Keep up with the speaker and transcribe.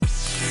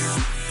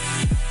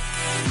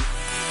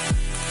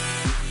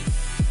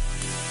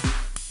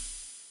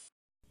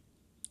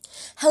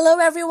Hello,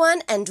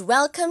 everyone, and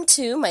welcome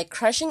to my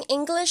Crushing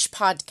English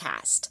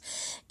podcast.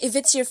 If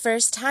it's your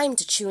first time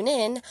to tune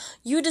in,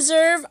 you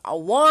deserve a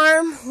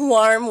warm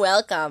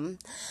welcome.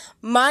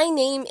 My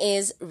name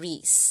is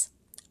Reese.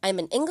 I'm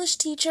an English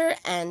teacher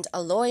and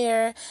a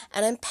lawyer,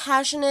 and I'm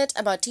passionate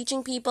about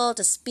teaching people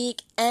to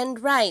speak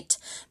and write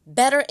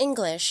better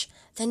English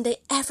than they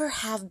ever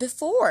have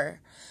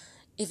before.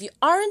 If you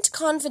aren't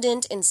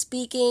confident in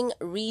speaking,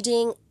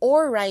 reading,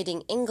 or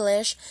writing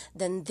English,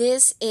 then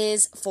this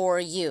is for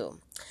you.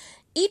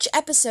 Each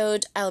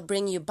episode, I'll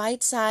bring you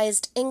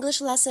bite-sized English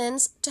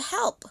lessons to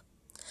help.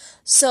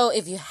 So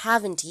if you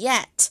haven't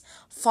yet,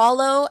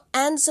 follow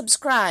and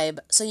subscribe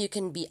so you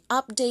can be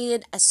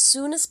updated as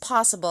soon as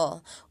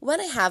possible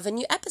when I have a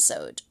new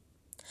episode.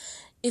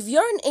 If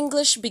you're an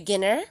English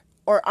beginner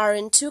or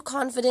aren't too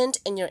confident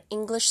in your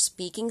English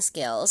speaking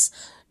skills,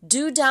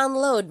 do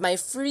download my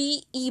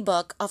free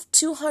ebook of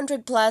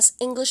 200 plus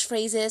English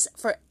phrases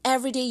for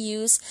everyday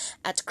use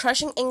at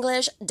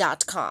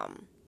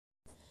crushingenglish.com.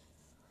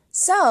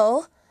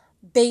 So,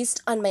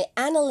 based on my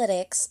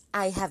analytics,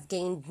 I have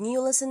gained new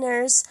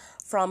listeners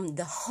from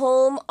the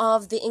home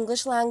of the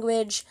English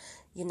language,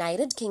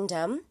 United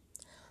Kingdom,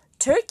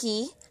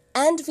 Turkey,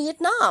 and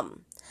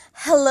Vietnam.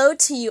 Hello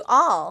to you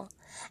all,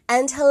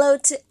 and hello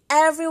to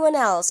everyone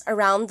else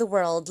around the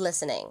world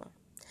listening.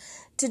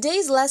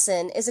 Today's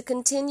lesson is a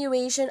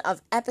continuation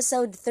of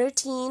episode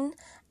 13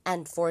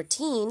 and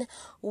 14,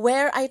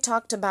 where I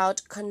talked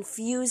about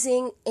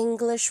confusing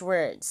English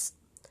words.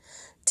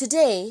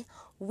 Today,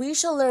 we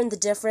shall learn the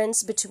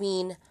difference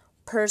between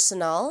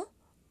personal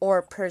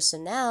or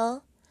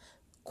personnel,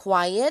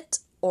 quiet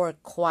or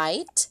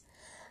quite,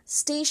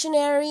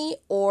 stationary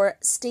or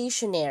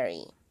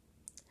stationary.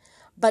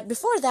 But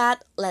before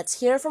that, let's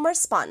hear from our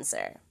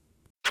sponsor.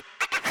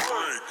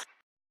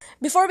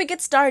 Before we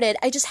get started,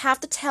 I just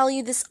have to tell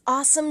you this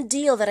awesome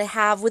deal that I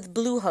have with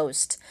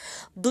Bluehost.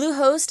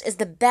 Bluehost is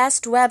the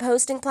best web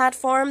hosting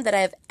platform that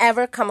I've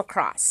ever come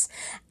across.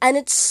 And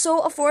it's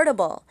so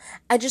affordable.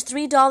 At just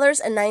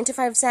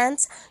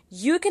 $3.95,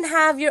 you can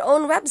have your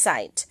own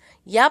website.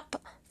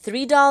 Yup,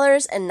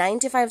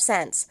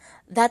 $3.95.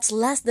 That's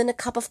less than a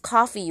cup of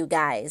coffee, you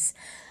guys.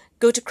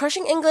 Go to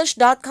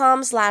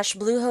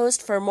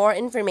crushingenglish.com/Bluehost for more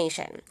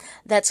information.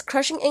 That's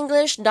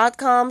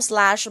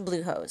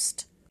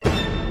crushingenglish.com/Bluehost.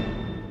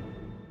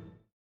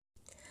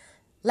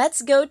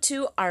 Let's go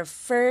to our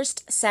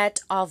first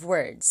set of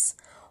words.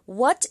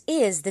 What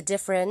is the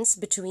difference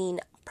between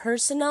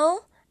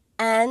personal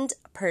and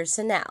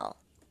personnel?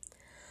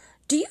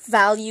 Do you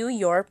value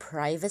your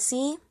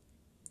privacy?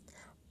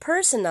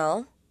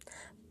 Personal,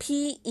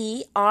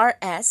 P-E-R-S-O-N-A-L,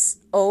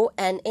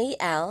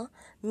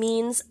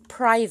 means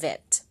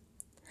private.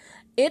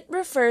 It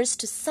refers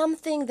to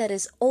something that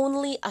is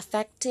only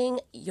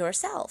affecting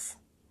yourself.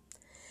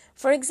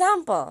 For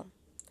example,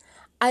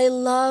 I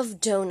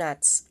love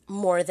donuts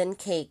more than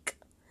cake.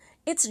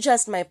 It's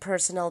just my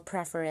personal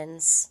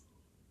preference.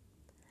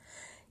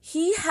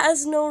 He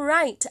has no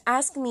right to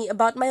ask me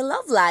about my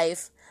love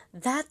life.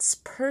 That's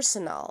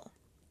personal.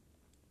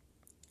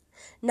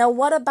 Now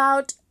what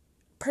about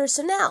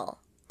personnel?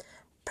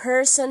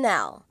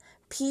 Personnel.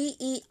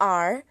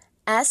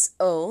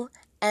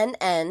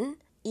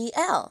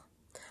 P-E-R-S-O-N-N-E-L.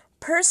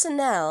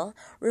 Personnel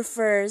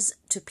refers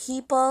to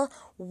people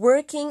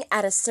working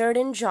at a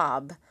certain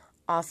job,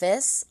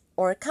 office,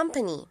 or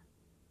company.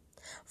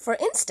 For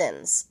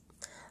instance,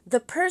 the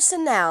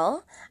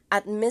personnel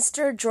at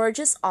Mr.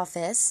 George's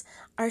office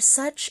are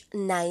such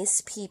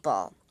nice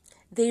people.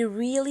 They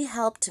really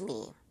helped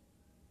me.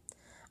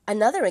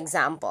 Another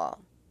example,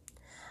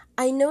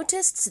 I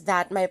noticed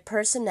that my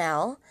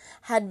personnel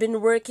had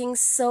been working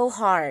so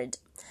hard.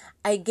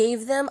 I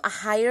gave them a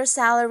higher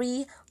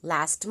salary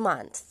last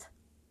month.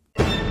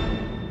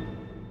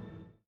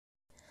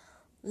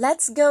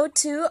 Let's go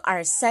to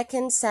our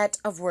second set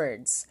of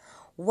words.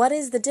 What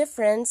is the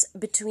difference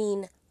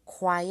between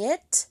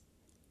quiet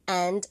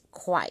and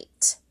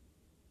quite?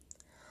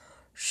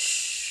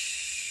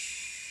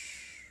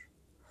 Shh.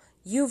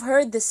 You've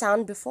heard the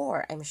sound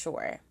before, I'm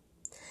sure.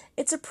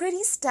 It's a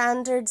pretty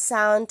standard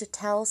sound to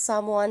tell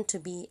someone to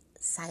be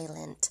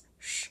silent.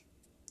 Shh.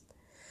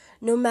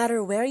 No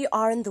matter where you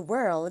are in the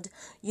world,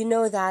 you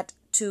know that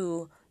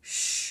to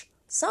shh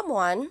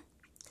someone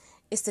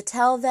is to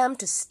tell them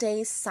to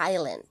stay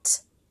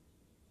silent.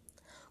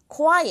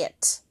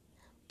 Quiet.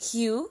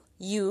 Q-U-I-E-T,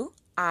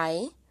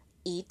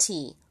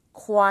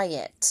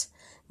 quiet,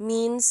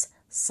 means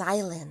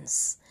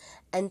silence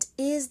and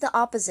is the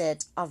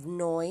opposite of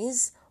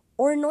noise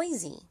or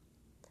noisy.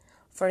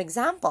 For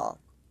example,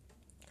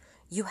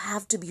 you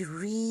have to be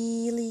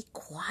really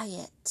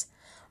quiet.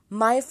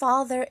 My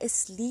father is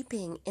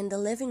sleeping in the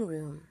living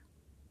room.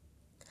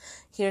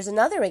 Here's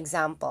another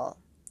example.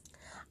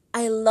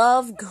 I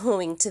love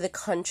going to the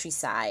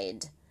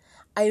countryside.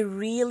 I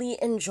really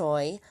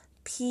enjoy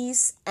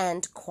peace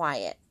and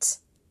quiet.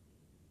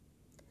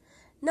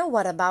 Now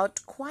what about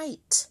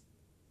quite?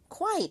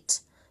 Quite.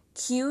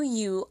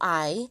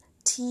 Q-U-I-T-E.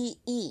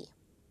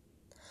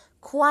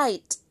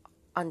 Quite,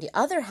 on the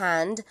other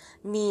hand,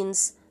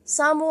 means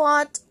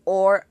somewhat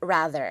or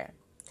rather.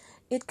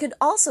 It could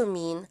also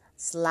mean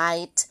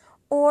slight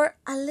or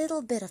a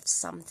little bit of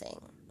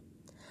something.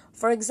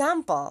 For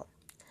example,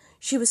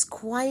 she was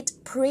quite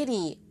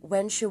pretty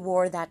when she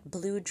wore that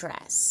blue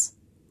dress.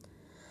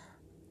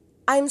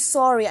 I'm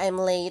sorry I'm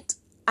late.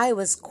 I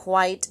was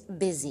quite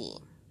busy.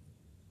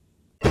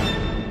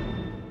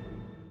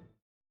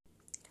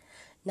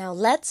 Now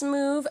let's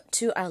move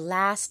to our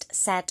last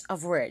set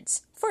of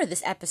words, for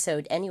this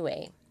episode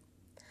anyway.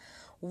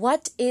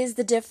 What is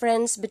the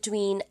difference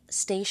between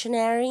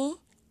stationary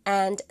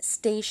and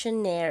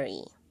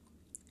stationary?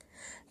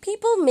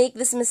 People make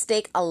this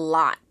mistake a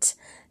lot.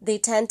 They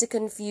tend to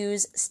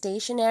confuse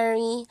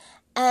stationary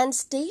and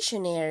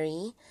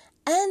stationary,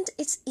 and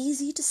it's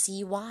easy to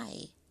see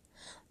why.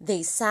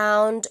 They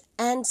sound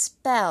and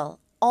spell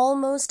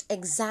almost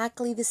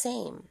exactly the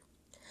same.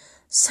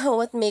 So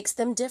what makes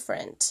them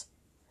different?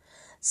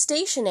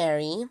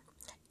 Stationary,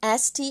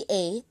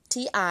 stationary,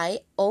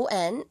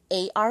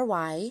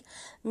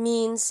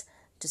 means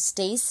to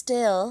stay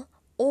still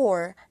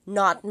or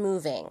not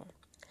moving.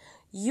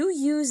 You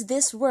use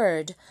this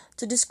word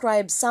to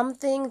describe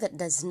something that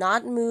does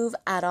not move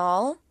at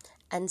all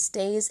and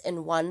stays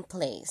in one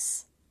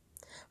place.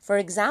 For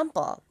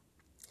example,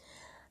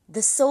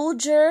 the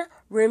soldier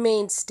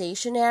remained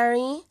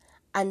stationary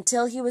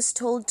until he was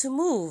told to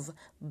move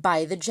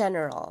by the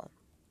general.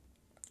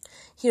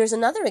 Here's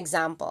another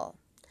example.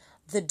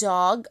 The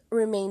dog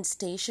remained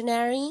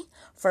stationary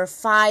for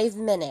 5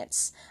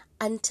 minutes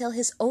until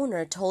his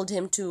owner told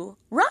him to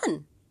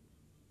run.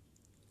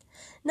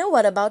 Now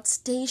what about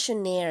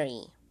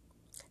stationary?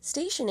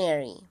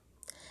 Stationary.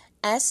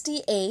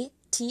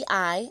 stationery.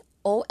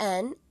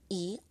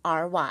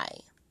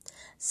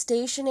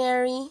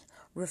 Stationary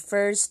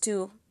refers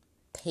to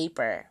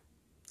paper.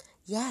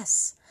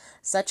 Yes,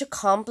 such a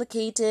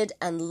complicated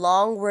and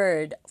long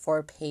word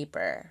for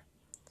paper.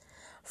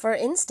 For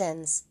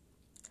instance,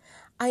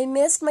 I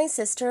missed my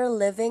sister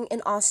living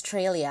in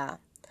Australia.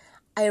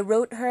 I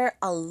wrote her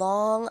a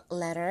long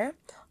letter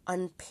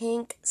on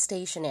pink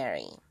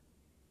stationery.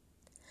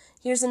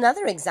 Here's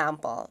another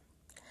example.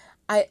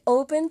 I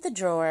opened the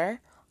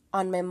drawer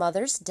on my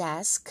mother's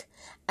desk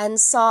and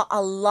saw a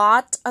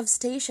lot of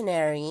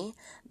stationery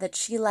that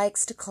she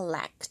likes to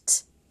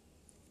collect.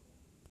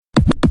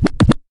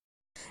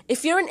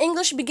 If you're an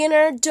English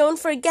beginner, don't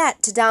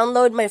forget to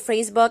download my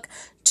phrasebook,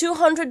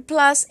 200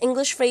 plus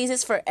English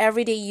phrases for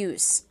everyday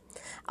use.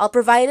 I'll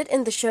provide it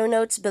in the show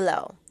notes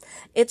below.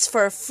 It's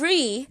for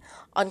free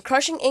on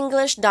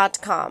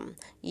crushingenglish.com.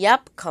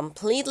 Yep,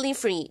 completely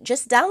free.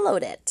 Just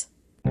download it.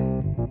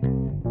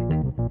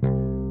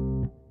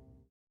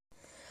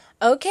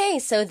 Okay,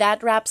 so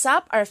that wraps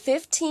up our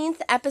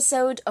 15th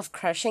episode of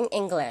Crushing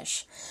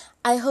English.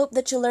 I hope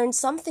that you learned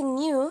something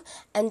new,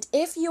 and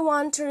if you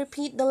want to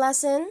repeat the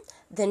lesson,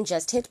 then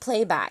just hit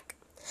playback.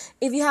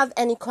 If you have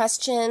any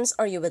questions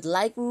or you would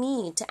like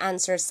me to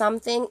answer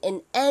something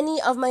in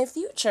any of my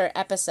future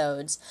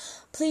episodes,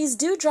 please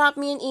do drop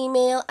me an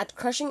email at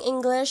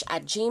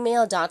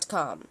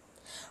crushingenglish@gmail.com.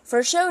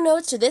 For show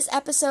notes to this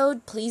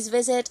episode, please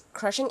visit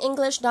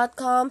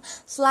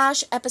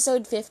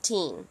crushingenglish.com/episode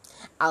 15.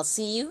 I'll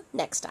see you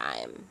next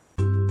time.